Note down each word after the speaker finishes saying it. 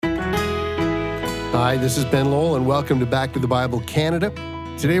Hi, this is Ben Lowell, and welcome to Back to the Bible Canada.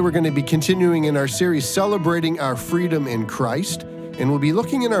 Today we're going to be continuing in our series celebrating our freedom in Christ, and we'll be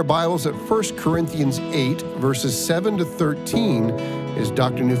looking in our Bibles at 1 Corinthians 8, verses 7 to 13, as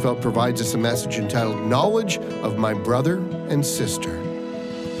Dr. Neufeld provides us a message entitled, Knowledge of My Brother and Sister.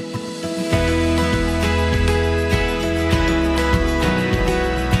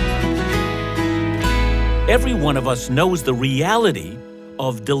 Every one of us knows the reality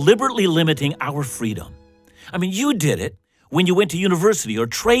of deliberately limiting our freedom. I mean, you did it when you went to university or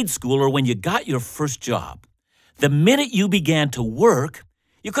trade school or when you got your first job. The minute you began to work,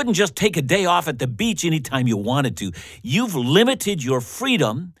 you couldn't just take a day off at the beach anytime you wanted to. You've limited your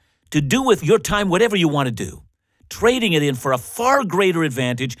freedom to do with your time whatever you want to do, trading it in for a far greater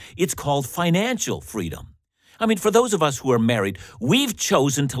advantage. It's called financial freedom. I mean, for those of us who are married, we've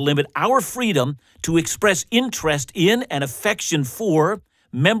chosen to limit our freedom to express interest in and affection for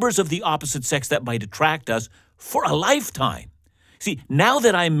members of the opposite sex that might attract us for a lifetime. See, now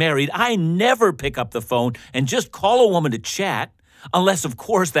that I'm married, I never pick up the phone and just call a woman to chat, unless, of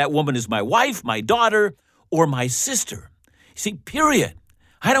course, that woman is my wife, my daughter, or my sister. See, period.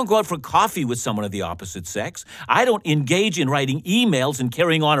 I don't go out for coffee with someone of the opposite sex. I don't engage in writing emails and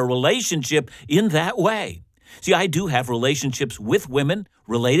carrying on a relationship in that way. See, I do have relationships with women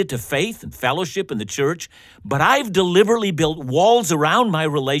related to faith and fellowship in the church, but I've deliberately built walls around my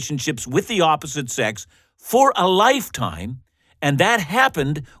relationships with the opposite sex for a lifetime, and that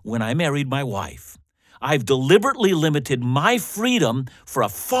happened when I married my wife. I've deliberately limited my freedom for a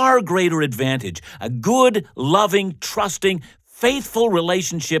far greater advantage, a good, loving, trusting, faithful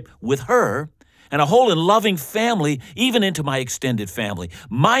relationship with her, and a whole and loving family, even into my extended family.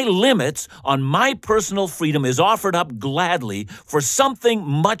 My limits on my personal freedom is offered up gladly for something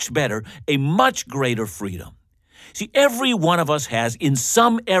much better, a much greater freedom. See, every one of us has, in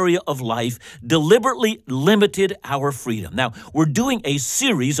some area of life, deliberately limited our freedom. Now, we're doing a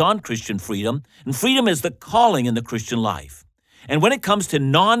series on Christian freedom, and freedom is the calling in the Christian life. And when it comes to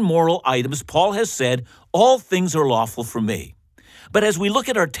non-moral items, Paul has said, all things are lawful for me. But as we look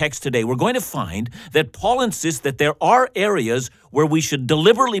at our text today, we're going to find that Paul insists that there are areas where we should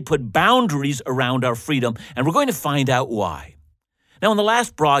deliberately put boundaries around our freedom, and we're going to find out why. Now, in the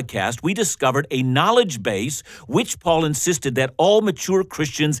last broadcast, we discovered a knowledge base which Paul insisted that all mature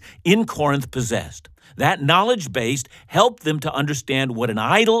Christians in Corinth possessed. That knowledge base helped them to understand what an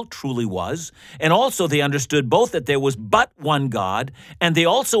idol truly was, and also they understood both that there was but one God, and they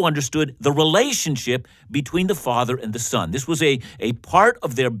also understood the relationship between the Father and the Son. This was a part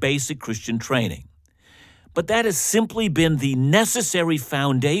of their basic Christian training. But that has simply been the necessary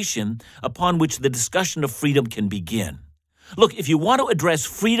foundation upon which the discussion of freedom can begin. Look, if you want to address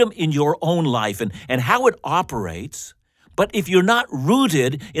freedom in your own life and how it operates, but if you're not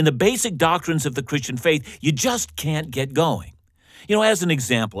rooted in the basic doctrines of the Christian faith, you just can't get going. You know, as an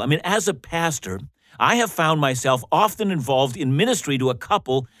example, as a pastor, I have found myself often involved in ministry to a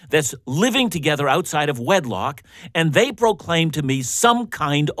couple that's living together outside of wedlock, and they proclaim to me some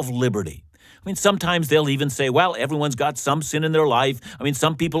kind of liberty. Sometimes they'll even say, well, everyone's got some sin in their life.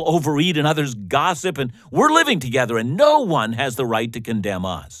 Some people overeat and others gossip, and we're living together, and no one has the right to condemn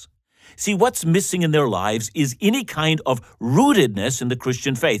us. See, what's missing in their lives is any kind of rootedness in the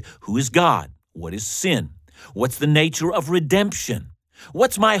Christian faith. Who is God? What is sin? What's the nature of redemption?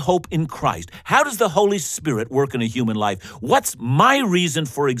 What's my hope in Christ? How does the Holy Spirit work in a human life? What's my reason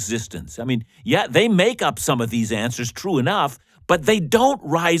for existence? They make up some of these answers, true enough, but they don't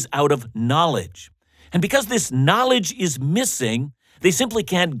rise out of knowledge. And because this knowledge is missing, they simply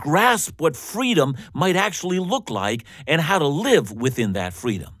can't grasp what freedom might actually look like and how to live within that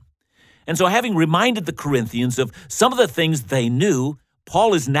freedom. And so, having reminded the Corinthians of some of the things they knew,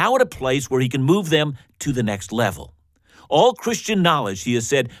 Paul is now at a place where he can move them to the next level. All Christian knowledge, he has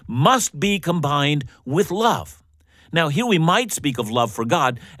said, must be combined with love. Now, here we might speak of love for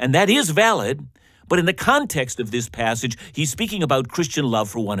God, and that is valid, but in the context of this passage, he's speaking about Christian love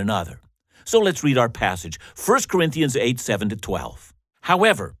for one another. So let's read our passage, 1 Corinthians 8, 7 to 12.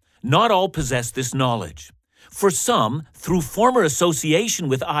 However, not all possess this knowledge. For some, through former association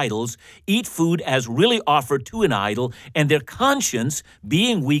with idols, eat food as really offered to an idol, and their conscience,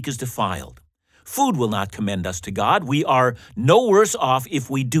 being weak, is defiled. Food will not commend us to God. We are no worse off if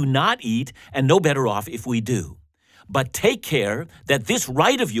we do not eat, and no better off if we do. But take care that this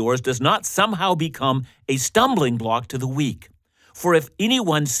right of yours does not somehow become a stumbling block to the weak. For if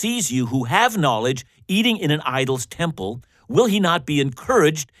anyone sees you who have knowledge eating in an idol's temple, will he not be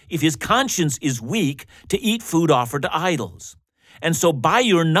encouraged, if his conscience is weak, to eat food offered to idols? And so by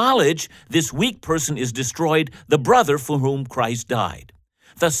your knowledge, this weak person is destroyed, the brother for whom Christ died.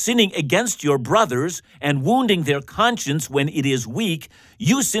 thus sinning against your brothers and wounding their conscience when it is weak,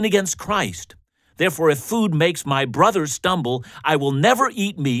 you sin against Christ. Therefore, if food makes my brother stumble, I will never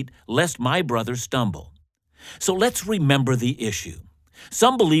eat meat, lest my brother stumble. So let's remember the issue.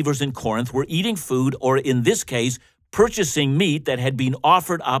 Some believers in Corinth were eating food, or in this case, purchasing meat that had been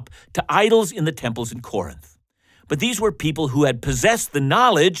offered up to idols in the temples in Corinth. But these were people who had possessed the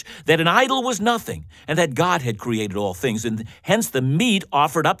knowledge that an idol was nothing and that God had created all things, and hence the meat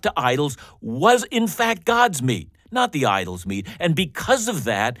offered up to idols was in fact God's meat, not the idol's meat. And because of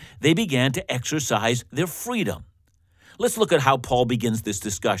that, they began to exercise their freedom. Let's look at how Paul begins this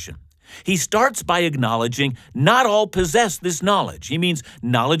discussion. He starts by acknowledging not all possess this knowledge. He means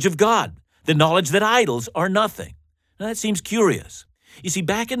knowledge of God, the knowledge that idols are nothing. Now, that seems curious. You see,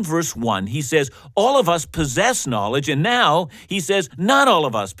 back in verse 1, he says, all of us possess knowledge, and now he says, not all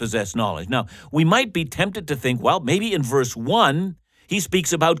of us possess knowledge. Now, we might be tempted to think, well, maybe in verse 1, he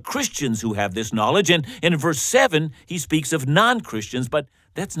speaks about Christians who have this knowledge, and in verse 7, he speaks of non-Christians, but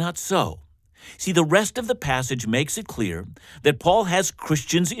that's not so. See, the rest of the passage makes it clear that Paul has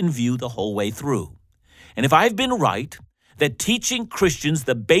Christians in view the whole way through. And if I've been right, that teaching Christians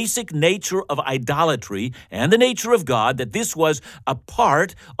the basic nature of idolatry and the nature of God, that this was a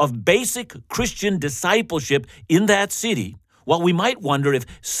part of basic Christian discipleship in that city, well, we might wonder if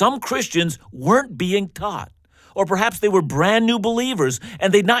some Christians weren't being taught, or perhaps they were brand new believers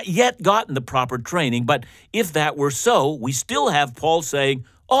and they'd not yet gotten the proper training. But if that were so, we still have Paul saying,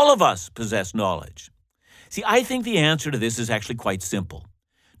 all of us possess knowledge. See, I think the answer to this is actually quite simple.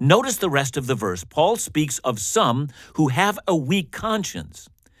 Notice the rest of the verse. Paul speaks of some who have a weak conscience.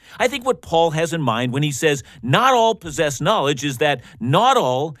 I think what Paul has in mind when he says not all possess knowledge is that not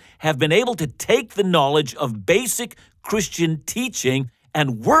all have been able to take the knowledge of basic Christian teaching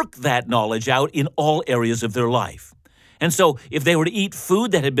and work that knowledge out in all areas of their life. And so if they were to eat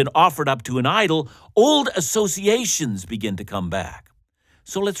food that had been offered up to an idol, old associations begin to come back.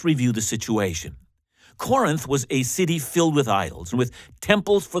 So let's review the situation. Corinth was a city filled with idols and with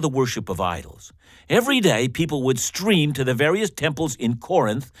temples for the worship of idols. Every day, people would stream to the various temples in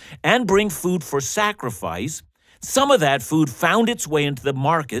Corinth and bring food for sacrifice. Some of that food found its way into the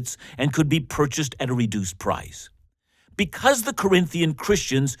markets and could be purchased at a reduced price. Because the Corinthian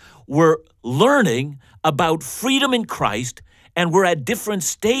Christians were learning about freedom in Christ and were at different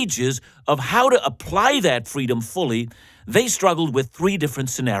stages of how to apply that freedom fully, they struggled with three different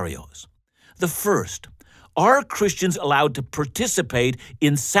scenarios. The first, are Christians allowed to participate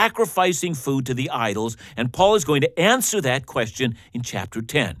in sacrificing food to the idols? And Paul is going to answer that question in chapter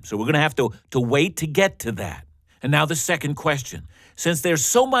 10. So we're going to have to wait to get to that. And now the second question. Since there's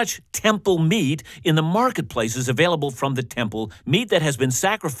so much temple meat in the marketplaces available from the temple, meat that has been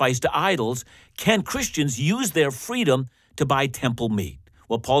sacrificed to idols, can Christians use their freedom to buy temple meat?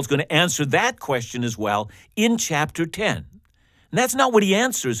 Well, Paul's going to answer that question as well in chapter 10. And that's not what he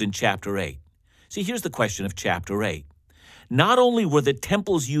answers in chapter 8. See, here's the question of chapter 8. Not only were the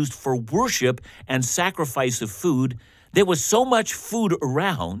temples used for worship and sacrifice of food, there was so much food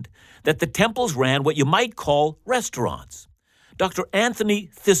around that the temples ran what you might call restaurants. Dr. Anthony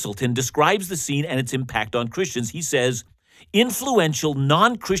Thistleton describes the scene and its impact on Christians. He says, influential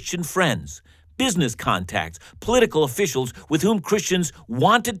non-Christian friends, business contacts, political officials with whom Christians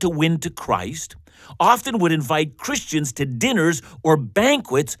wanted to win to Christ often would invite Christians to dinners or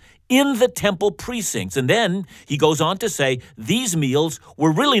banquets in the temple precincts. And then he goes on to say these meals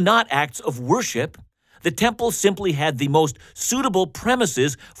were really not acts of worship. The temple simply had the most suitable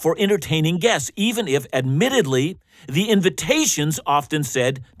premises for entertaining guests, even if, admittedly, the invitations often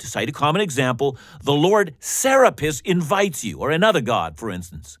said, to cite a common example, the Lord Serapis invites you, or another god, for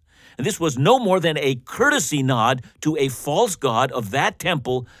instance. And this was no more than a courtesy nod to a false god of that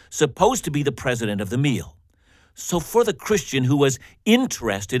temple, supposed to be the president of the meal. So for the Christian who was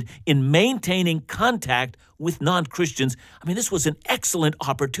interested in maintaining contact with non-Christians, this was an excellent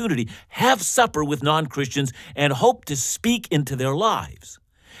opportunity. Have supper with non-Christians and hope to speak into their lives.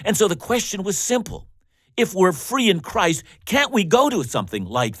 And so the question was simple. If we're free in Christ, can't we go to something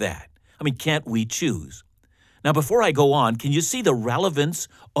like that? Can't we choose? Now, before I go on, can you see the relevance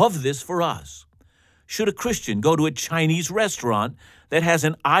of this for us? Should a Christian go to a Chinese restaurant that has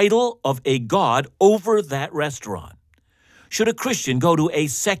an idol of a god over that restaurant? Should a Christian go to a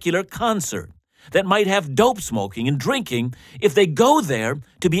secular concert that might have dope smoking and drinking if they go there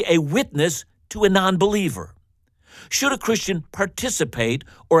to be a witness to a non-believer? Should a Christian participate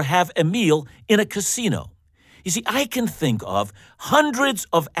or have a meal in a casino? You see, I can think of hundreds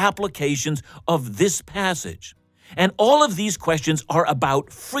of applications of this passage. And all of these questions are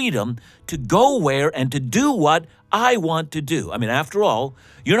about freedom to go where and to do what I want to do. After all,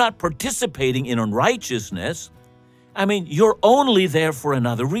 you're not participating in unrighteousness. You're only there for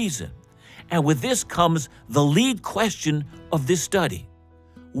another reason. And with this comes the lead question of this study.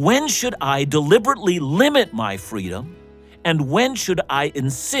 When should I deliberately limit my freedom? And when should I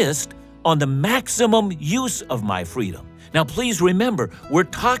insist on the maximum use of my freedom? Now, please remember, we're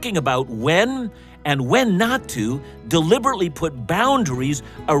talking about when and when not to deliberately put boundaries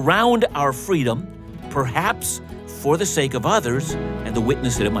around our freedom, perhaps for the sake of others and the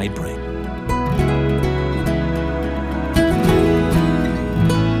witness that it might bring.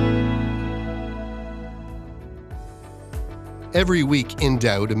 Every week in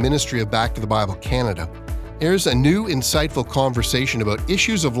Doubt, a ministry of Back to the Bible Canada, airs a new, insightful conversation about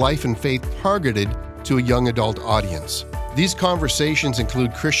issues of life and faith targeted to a young adult audience. These conversations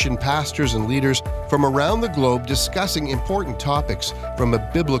include Christian pastors and leaders from around the globe discussing important topics from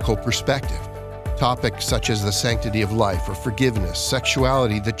a biblical perspective. Topics such as the sanctity of life or forgiveness,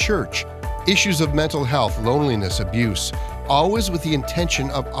 sexuality, the church, issues of mental health, loneliness, abuse, always with the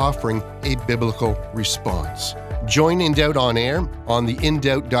intention of offering a biblical response. Join In Doubt on air on the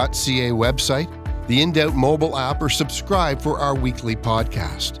indoubt.ca website, the In Doubt mobile app, or subscribe for our weekly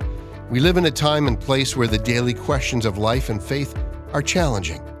podcast. We live in a time and place where the daily questions of life and faith are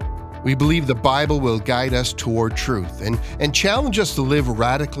challenging. We believe the Bible will guide us toward truth and challenge us to live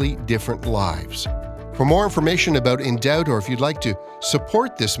radically different lives. For more information about In Doubt, or if you'd like to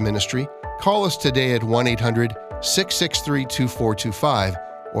support this ministry, call us today at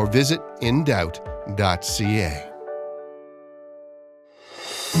 1-800-663-2425 or visit indoubt.ca.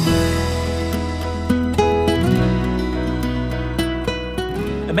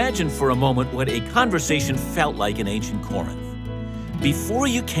 Imagine for a moment what a conversation felt like in ancient Corinth. Before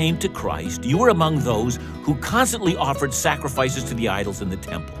you came to Christ, you were among those who constantly offered sacrifices to the idols in the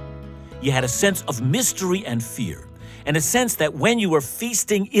temple. You had a sense of mystery and fear, and a sense that when you were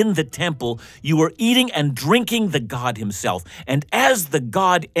feasting in the temple, you were eating and drinking the God himself. And as the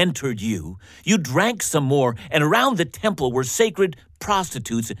God entered you, you drank some more, and around the temple were sacred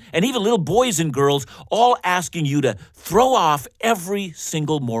prostitutes and even little boys and girls, all asking you to throw off every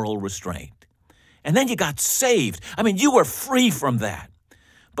single moral restraint. And then you got saved. You were free from that.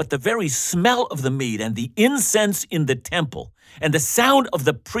 But the very smell of the meat and the incense in the temple and the sound of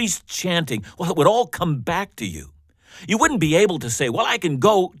the priest chanting, it would all come back to you. You wouldn't be able to say, I can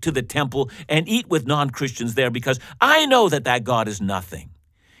go to the temple and eat with non-Christians there because I know that God is nothing.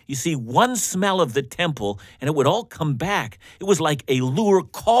 You see, one smell of the temple and it would all come back. It was like a lure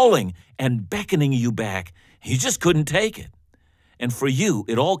calling and beckoning you back. You just couldn't take it. And for you,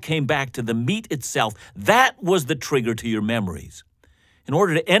 it all came back to the meat itself. That was the trigger to your memories. In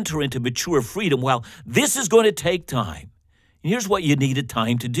order to enter into mature freedom, this is going to take time. And here's what you needed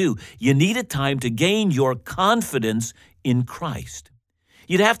time to do. You needed time to gain your confidence in Christ.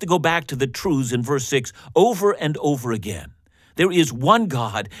 You'd have to go back to the truths in verse 6 over and over again. There is one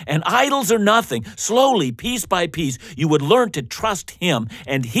God, and idols are nothing. Slowly, piece by piece, you would learn to trust him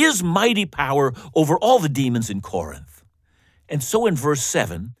and his mighty power over all the demons in Corinth. And so in verse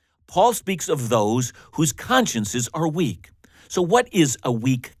 7, Paul speaks of those whose consciences are weak. So what is a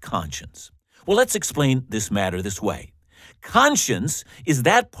weak conscience? Let's explain this matter this way. Conscience is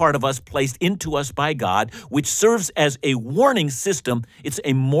that part of us placed into us by God, which serves as a warning system. It's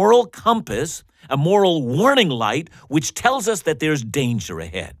a moral compass, a moral warning light, which tells us that there's danger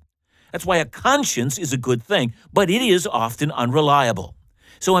ahead. That's why a conscience is a good thing, but it is often unreliable.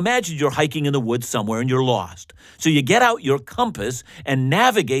 So imagine you're hiking in the woods somewhere and you're lost. So you get out your compass and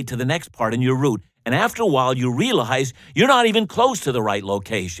navigate to the next part in your route. And after a while, you realize you're not even close to the right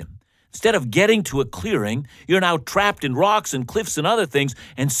location. Instead of getting to a clearing, you're now trapped in rocks and cliffs and other things,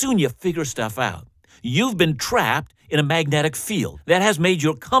 and soon you figure stuff out. You've been trapped in a magnetic field that has made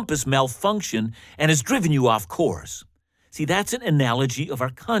your compass malfunction and has driven you off course. See, that's an analogy of our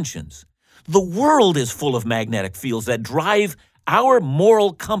conscience. The world is full of magnetic fields that drive our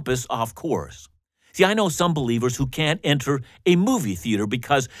moral compass off course. See, I know some believers who can't enter a movie theater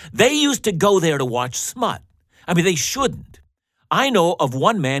because they used to go there to watch smut. They shouldn't. I know of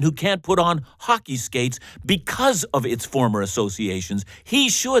one man who can't put on hockey skates because of its former associations. He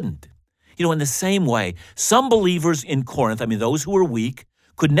shouldn't. In the same way, some believers in Corinth, those who were weak,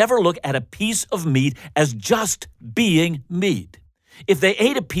 could never look at a piece of meat as just being meat. If they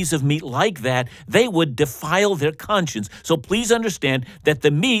ate a piece of meat like that, they would defile their conscience. So please understand that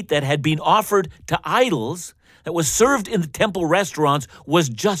the meat that had been offered to idols, that was served in the temple restaurants, was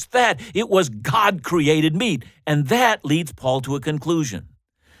just that. It was God-created meat. And that leads Paul to a conclusion.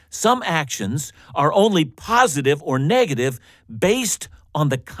 Some actions are only positive or negative based on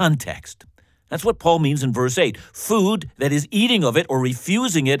the context. That's what Paul means in verse 8. Food, that is eating of it or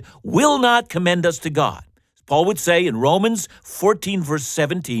refusing it, will not commend us to God. Paul would say in Romans 14, verse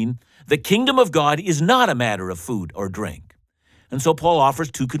 17, the kingdom of God is not a matter of food or drink. And so Paul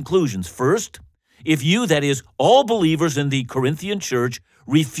offers two conclusions. First, if you, that is, all believers in the Corinthian church,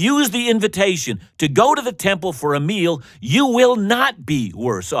 refuse the invitation to go to the temple for a meal, you will not be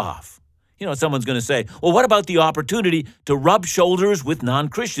worse off. Someone's going to say, well, what about the opportunity to rub shoulders with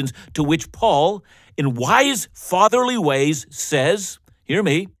non-Christians? To which Paul, in wise fatherly ways, says, hear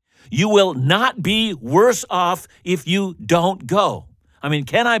me, you will not be worse off if you don't go.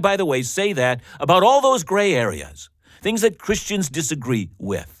 Can I, by the way, say that about all those gray areas, things that Christians disagree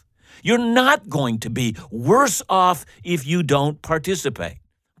with? You're not going to be worse off if you don't participate.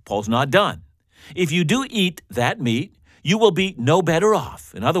 Paul's not done. If you do eat that meat, you will be no better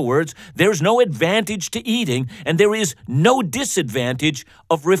off. In other words, there's no advantage to eating, and there is no disadvantage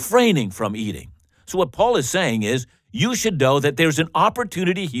of refraining from eating. So what Paul is saying is, you should know that there's an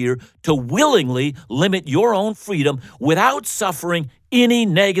opportunity here to willingly limit your own freedom without suffering any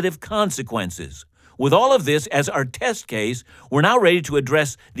negative consequences. With all of this as our test case, we're now ready to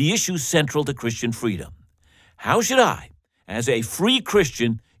address the issue central to Christian freedom. How should I, as a free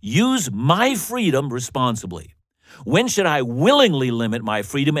Christian, use my freedom responsibly? When should I willingly limit my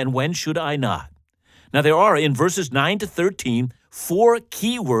freedom, and when should I not? Now, there are, in verses 9 to 13, 4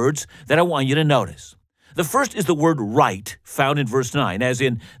 key words that I want you to notice. The first is the word right, found in verse 9, as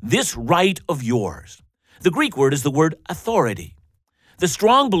in, this right of yours. The Greek word is the word authority. The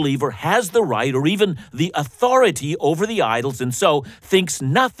strong believer has the right or even the authority over the idols, and so thinks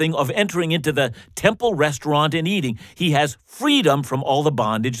nothing of entering into the temple restaurant and eating. He has freedom from all the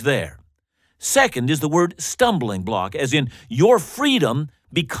bondage there. Second is the word stumbling block, as in your freedom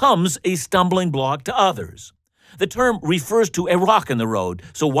becomes a stumbling block to others. The term refers to a rock in the road,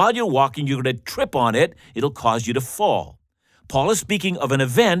 so while you're walking, you're going to trip on it. It'll cause you to fall. Paul is speaking of an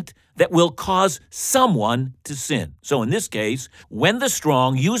event that will cause someone to sin. So in this case, when the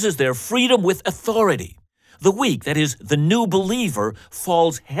strong uses their freedom with authority, the weak, that is, the new believer,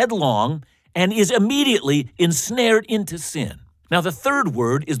 falls headlong and is immediately ensnared into sin. Now, the third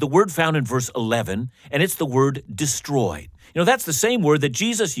word is the word found in verse 11, and it's the word destroyed. That's the same word that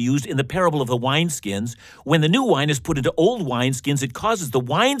Jesus used in the parable of the wineskins. When the new wine is put into old wineskins, it causes the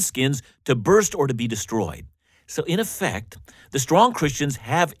wineskins to burst or to be destroyed. So, in effect, the strong Christians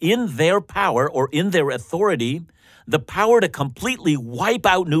have in their power or in their authority the power to completely wipe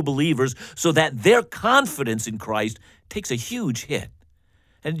out new believers so that their confidence in Christ takes a huge hit.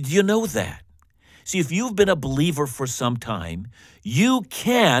 And do you know that? See, if you've been a believer for some time, you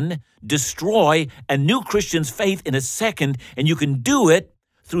can destroy a new Christian's faith in a second, and you can do it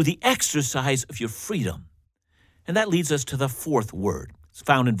through the exercise of your freedom. And that leads us to the fourth word. It's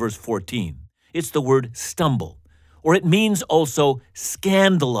found in verse 14. It's the word stumble, or it means also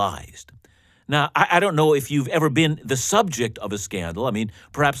scandalized. Now, I don't know if you've ever been the subject of a scandal.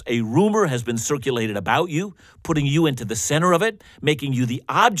 Perhaps a rumor has been circulated about you, putting you into the center of it, making you the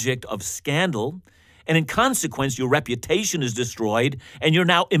object of scandal, and in consequence, your reputation is destroyed, and you're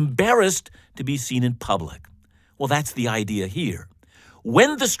now embarrassed to be seen in public. Well, that's the idea here.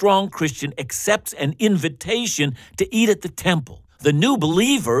 When the strong Christian accepts an invitation to eat at the temple, the new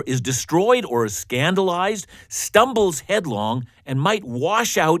believer is destroyed or scandalized, stumbles headlong, and might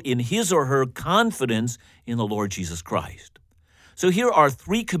wash out in his or her confidence in the Lord Jesus Christ. So here are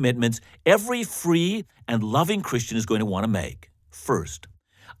 3 commitments every free and loving Christian is going to want to make. First,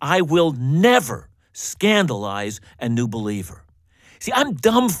 I will never scandalize a new believer. See, I'm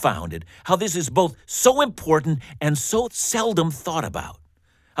dumbfounded how this is both so important and so seldom thought about.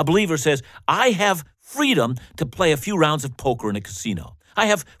 A believer says, I have freedom to play a few rounds of poker in a casino. I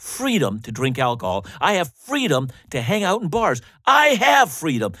have freedom to drink alcohol. I have freedom to hang out in bars. I have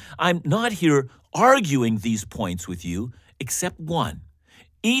freedom. I'm not here arguing these points with you, except one.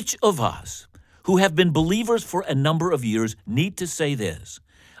 Each of us who have been believers for a number of years need to say this: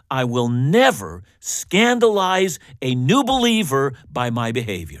 I will never scandalize a new believer by my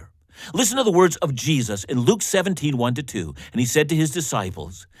behavior. Listen to the words of Jesus in Luke 17, 1-2. And he said to his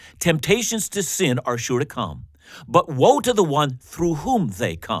disciples, temptations to sin are sure to come, but woe to the one through whom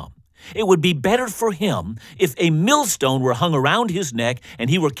they come. It would be better for him if a millstone were hung around his neck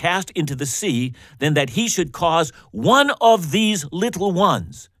and he were cast into the sea than that he should cause one of these little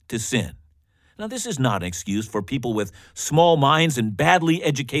ones to sin. Now, this is not an excuse for people with small minds and badly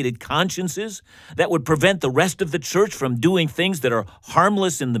educated consciences that would prevent the rest of the church from doing things that are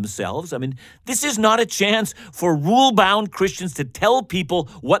harmless in themselves. I mean, this is not a chance for rule-bound Christians to tell people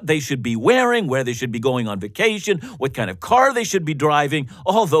what they should be wearing, where they should be going on vacation, what kind of car they should be driving,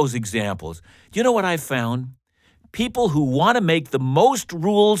 all those examples. Do you know what I've found? People who want to make the most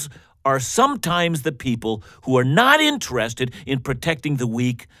rules are sometimes the people who are not interested in protecting the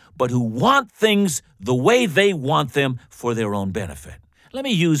weak, but who want things the way they want them for their own benefit. Let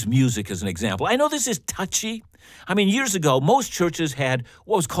me use music as an example. I know this is touchy. I mean, years ago, most churches had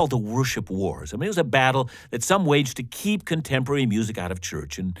what was called the worship wars. I mean, it was a battle that some waged to keep contemporary music out of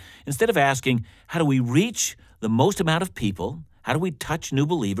church. And instead of asking, how do we reach the most amount of people? How do we touch new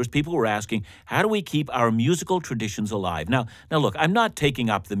believers? People were asking, how do we keep our musical traditions alive? Now look, I'm not taking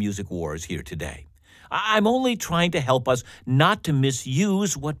up the music wars here today. I'm only trying to help us not to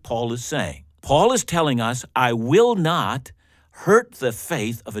misuse what Paul is saying. Paul is telling us, I will not hurt the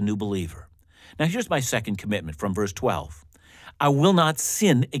faith of a new believer. Now, here's my second commitment from verse 12. I will not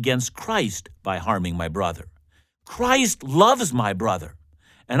sin against Christ by harming my brother. Christ loves my brother,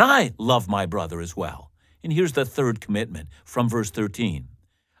 and I love my brother as well. And here's the third commitment from verse 13.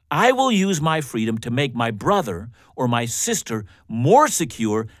 I will use my freedom to make my brother or my sister more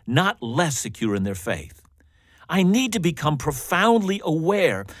secure, not less secure in their faith. I need to become profoundly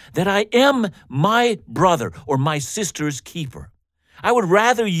aware that I am my brother or my sister's keeper. I would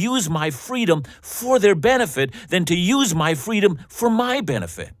rather use my freedom for their benefit than to use my freedom for my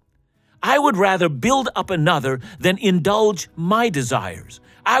benefit. I would rather build up another than indulge my desires.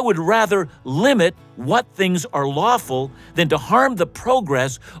 I would rather limit what things are lawful than to harm the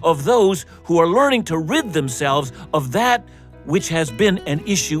progress of those who are learning to rid themselves of that which has been an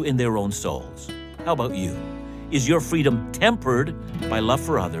issue in their own souls. How about you? Is your freedom tempered by love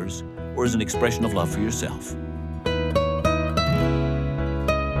for others or is an expression of love for yourself?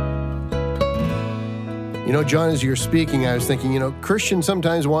 You know, John, as you're speaking, I was thinking, Christians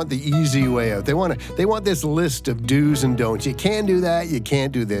sometimes want the easy way out. They want this list of do's and don'ts. You can't do that, you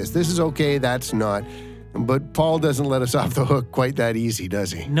can't do this. This is okay, that's not. But Paul doesn't let us off the hook quite that easy,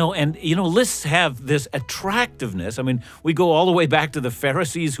 does he? No, and lists have this attractiveness. I mean, we go all the way back to the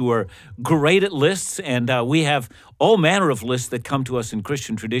Pharisees who are great at lists, and we have all manner of lists that come to us in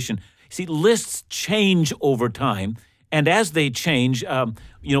Christian tradition. See, lists change over time. And as they change,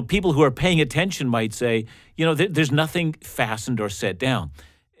 people who are paying attention might say, there's nothing fastened or set down.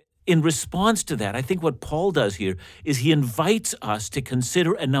 In response to that, I think what Paul does here is he invites us to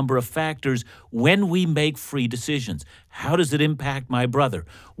consider a number of factors when we make free decisions. How does it impact my brother?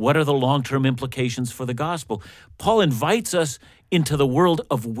 What are the long-term implications for the gospel? Paul invites us into the world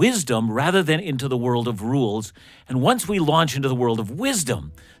of wisdom rather than into the world of rules. And once we launch into the world of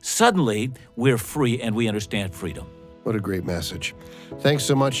wisdom, suddenly we're free and we understand freedom. What a great message. Thanks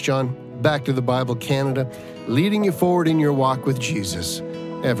so much, John. Back to the Bible Canada, leading you forward in your walk with Jesus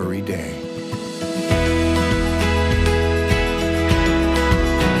every day.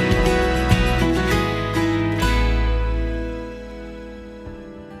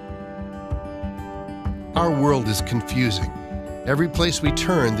 Our world is confusing. Every place we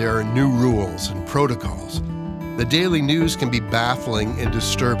turn, there are new rules and protocols. The daily news can be baffling and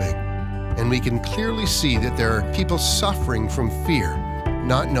disturbing. And we can clearly see that there are people suffering from fear,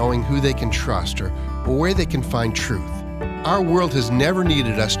 not knowing who they can trust or where they can find truth. Our world has never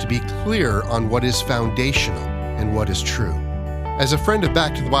needed us to be clear on what is foundational and what is true. As a friend of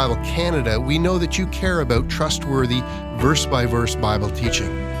Back to the Bible Canada, we know that you care about trustworthy, verse-by-verse Bible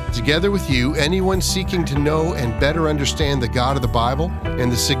teaching. Together with you, anyone seeking to know and better understand the God of the Bible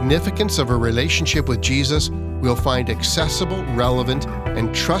and the significance of a relationship with Jesus will find accessible, relevant,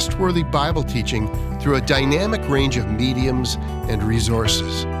 and trustworthy Bible teaching through a dynamic range of mediums and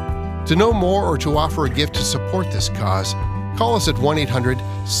resources. To know more or to offer a gift to support this cause, call us at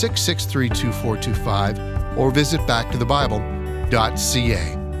 1-800-663-2425 or visit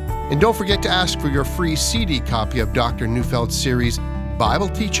backtothebible.ca. And don't forget to ask for your free CD copy of Dr. Neufeld's series, Bible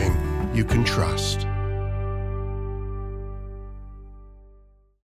Teaching You Can Trust.